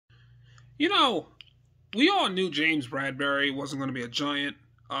You know, we all knew James Bradberry wasn't going to be a giant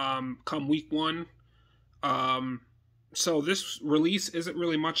come week one. So this release isn't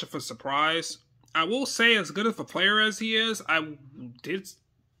really much of a surprise. I will say, as good of a player as he is, I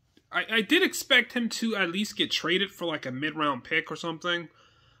did expect him to at least get traded for like a mid-round pick or something.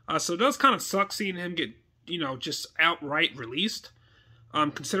 So it does kind of suck seeing him get, just outright released,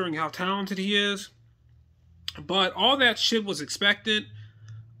 considering how talented he is. But all that shit was expected.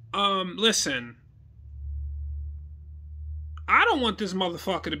 Listen, I don't want this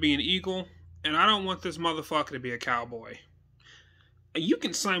motherfucker to be an Eagle, and I don't want this motherfucker to be a Cowboy. You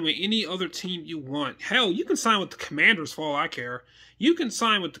can sign with any other team you want. Hell, you can sign with the Commanders for all I care. You can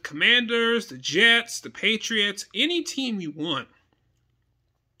sign with the Commanders, the Jets, the Patriots, any team you want.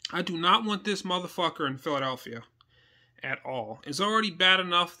 I do not want this motherfucker in Philadelphia at all. It's already bad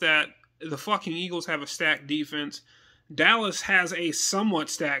enough that the fucking Eagles have a stacked defense. Dallas has a somewhat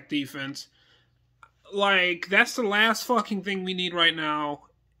stacked defense. Like, that's the last fucking thing we need right now,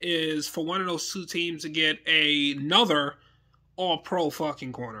 is for one of those two teams to get another all-pro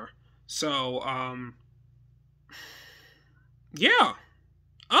fucking corner. So, yeah.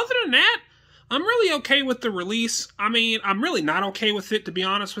 Other than that, I'm really okay with the release. I mean, I'm really not okay with it, to be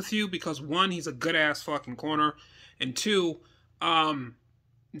honest with you, because one, he's a good-ass fucking corner, and two,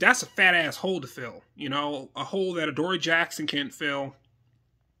 that's a fat-ass hole to fill. A hole that Adoree Jackson can't fill.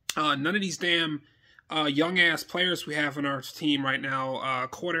 None of these damn young-ass players we have on our team right now,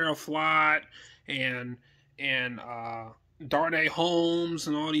 Cordero Flott and Darnay Holmes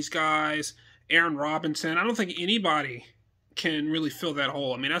and all these guys, Aaron Robinson, I don't think anybody can really fill that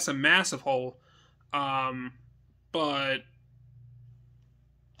hole. I mean, that's a massive hole. But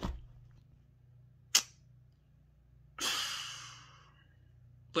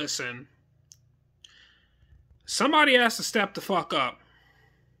listen, somebody has to step the fuck up.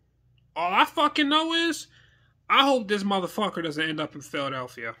 All I fucking know is, I hope this motherfucker doesn't end up in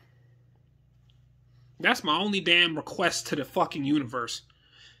Philadelphia. That's my only damn request to the fucking universe.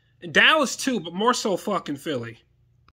 Dallas too, but more so fucking Philly.